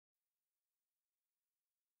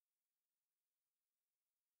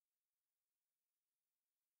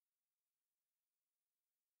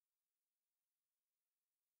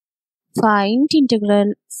Find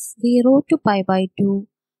integral 0 to pi by 2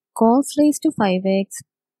 cos raised to 5x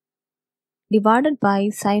divided by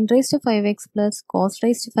sin raised to 5x plus cos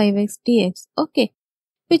raised to 5x dx. Okay,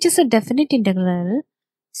 which is a definite integral.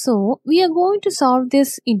 So we are going to solve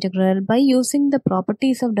this integral by using the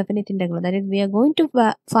properties of definite integral. That is, we are going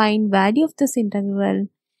to find value of this integral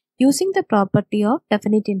using the property of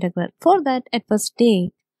definite integral. For that, at first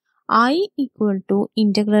take I equal to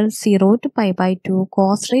integral 0 to pi by 2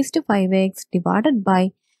 cos raised to 5x divided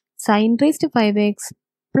by sin raised to 5x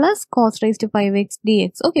plus cos raised to 5x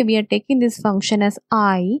dx. Okay, we are taking this function as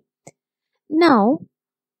I. Now,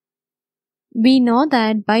 we know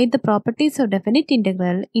that by the properties of definite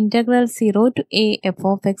integral, integral 0 to a f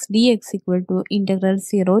of x dx equal to integral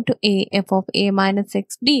 0 to a f of a minus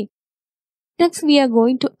x d. Next, we are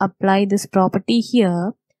going to apply this property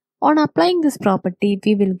here. On applying this property,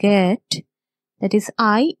 we will get, that is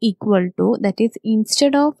I equal to, that is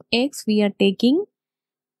instead of x, we are taking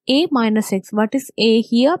a minus x. What is a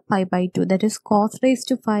here? Pi by 2. That is cos raised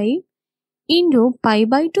to 5 into pi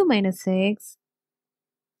by 2 minus x.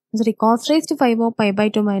 Sorry, cos raised to 5 of pi by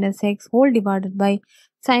 2 minus x whole divided by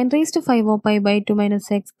sin raised to 5 of pi by 2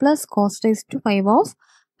 minus x plus cos raised to 5 of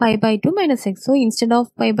pi by 2 minus x. So instead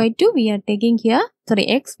of pi by 2, we are taking here,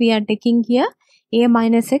 x, we are taking here a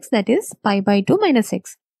minus x, that is pi by 2 minus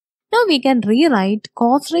x. Now we can rewrite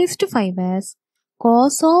cos raised to 5 as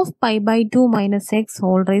cos of pi by 2 minus x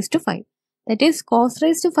whole raised to 5. That is, cos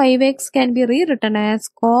raised to 5x can be rewritten as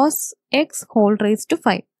cos x whole raised to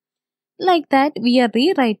 5. Like that, we are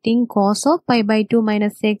rewriting cos of pi by 2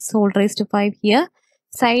 minus x whole raised to 5 here.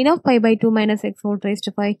 Sin of pi by 2 minus x whole raised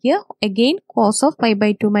to 5 here. Again, cos of pi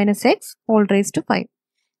by 2 minus x whole raised to 5.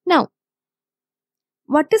 Now,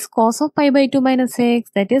 what is cos of pi by 2 minus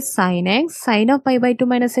x? That is sin x. Sin of pi by 2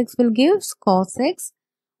 minus x will give cos x.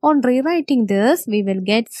 On rewriting this, we will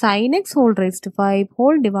get sin x whole raised to 5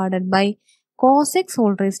 whole divided by cos x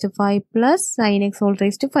whole raised to 5 plus sin x whole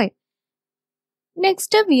raised to 5. Next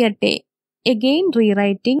step, we are again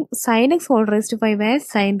rewriting sin x whole raised to 5 as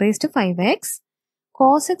sin raised to 5x.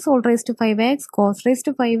 Cos x whole raised to 5x, cos raised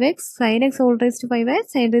to 5x, sin x whole raised to 5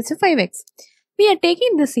 as sin raised to 5x. We are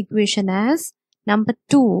taking this equation as number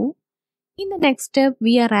 2. In the next step,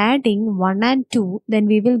 we are adding 1 and 2. Then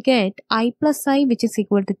we will get I plus I, which is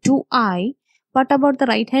equal to 2I. What about the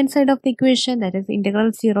right hand side of the equation? That is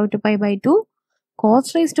integral 0 to pi by 2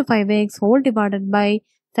 cos raised to 5x whole divided by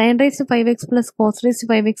sin raised to 5x plus cos raised to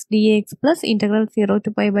 5x dx plus integral 0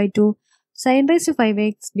 to pi by 2 sin raised to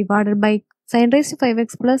 5x divided by sin raised to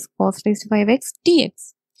 5x plus cos raised to 5x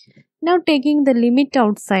dx. Now taking the limit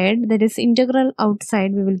outside, that is integral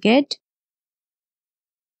outside, we will get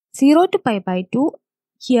 0 to pi by 2.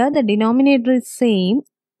 Here the denominator is same.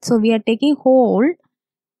 So we are taking whole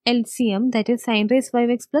LCM, that is sin raised to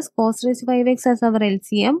 5x plus cos raised to 5x as our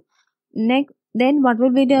LCM. Next, then what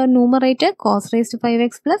will be the numerator? Cos raised to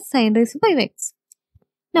 5x plus sin raised to 5x.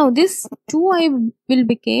 Now this 2i will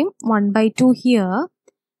become 1 by 2 here,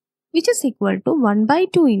 which is equal to 1 by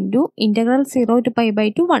 2 into integral 0 to pi by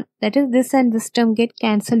 2 1. That is, this and this term get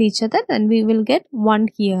cancel each other, and we will get 1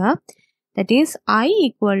 here. That is, I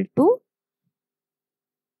equal to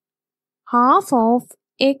half of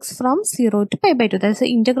x from 0 to pi by 2. That is, the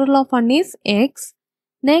integral of 1 is x.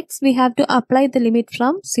 Next, we have to apply the limit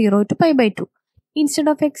from 0 to pi by 2. Instead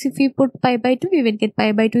of x, if we put pi by 2, we will get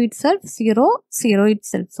pi by 2 itself, 0, 0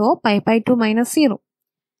 itself. So, pi by 2 minus 0.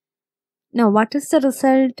 Now, what is the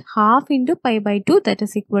result? Half into pi by 2, that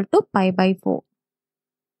is equal to pi by 4.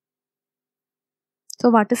 So,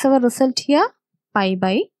 what is our result here? Pi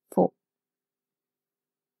by